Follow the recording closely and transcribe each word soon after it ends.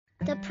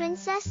The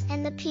Princess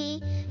and the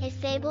Pea, a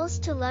Fables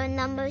to Learn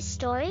Numbers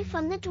story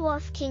from the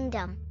Dwarf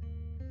Kingdom.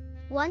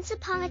 Once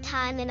upon a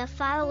time in a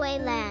faraway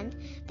land,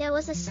 there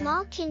was a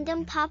small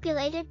kingdom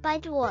populated by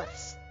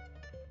dwarfs.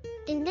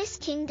 In this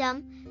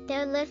kingdom,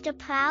 there lived a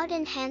proud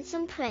and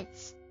handsome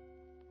prince.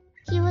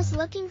 He was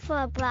looking for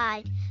a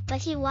bride, but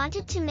he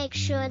wanted to make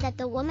sure that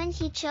the woman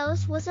he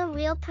chose was a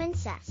real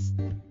princess.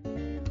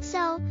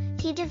 So,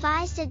 he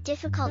devised a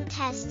difficult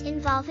test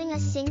involving a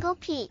single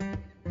pea.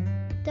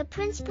 The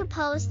prince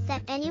proposed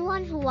that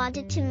anyone who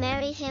wanted to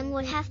marry him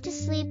would have to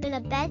sleep in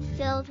a bed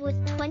filled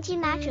with 20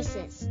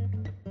 mattresses.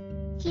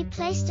 He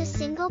placed a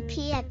single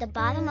pea at the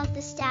bottom of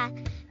the stack,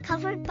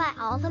 covered by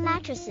all the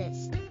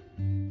mattresses.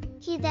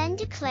 He then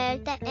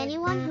declared that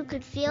anyone who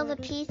could feel the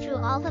pea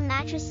through all the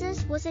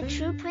mattresses was a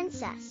true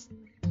princess.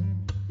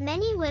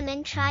 Many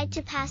women tried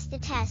to pass the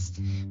test,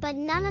 but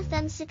none of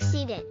them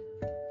succeeded.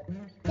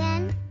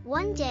 Then,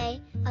 one day,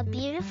 a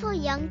beautiful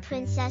young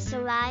princess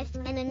arrived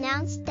and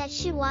announced that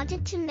she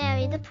wanted to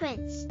marry the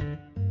prince.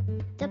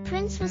 The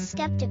prince was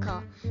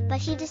skeptical, but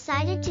he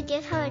decided to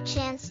give her a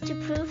chance to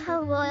prove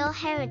her royal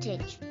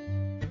heritage.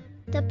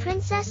 The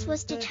princess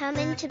was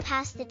determined to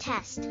pass the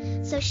test,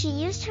 so she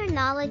used her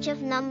knowledge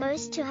of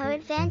numbers to her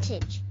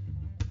advantage.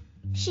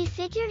 She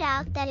figured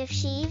out that if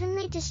she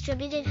evenly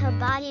distributed her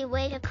body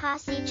weight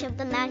across each of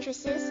the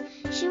mattresses,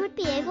 she would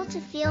be able to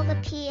feel the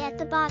pea at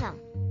the bottom.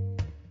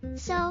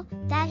 So,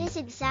 that is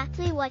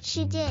exactly what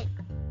she did.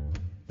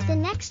 The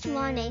next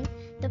morning,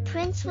 the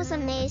prince was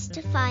amazed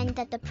to find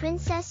that the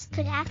princess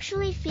could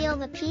actually feel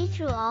the pea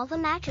through all the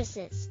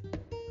mattresses.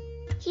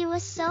 He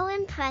was so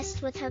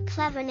impressed with her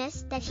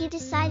cleverness that he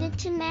decided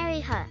to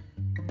marry her.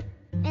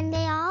 And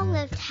they all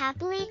lived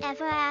happily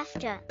ever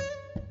after.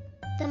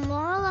 The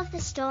moral of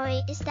the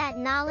story is that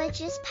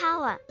knowledge is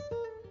power.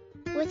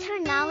 With her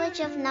knowledge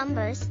of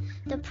numbers,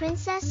 the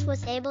princess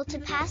was able to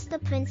pass the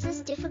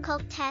prince's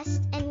difficult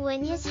test and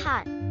win his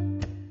heart.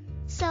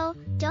 So,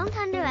 don't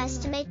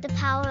underestimate the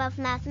power of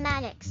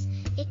mathematics.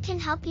 It can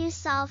help you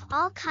solve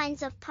all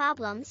kinds of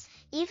problems,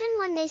 even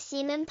when they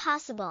seem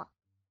impossible.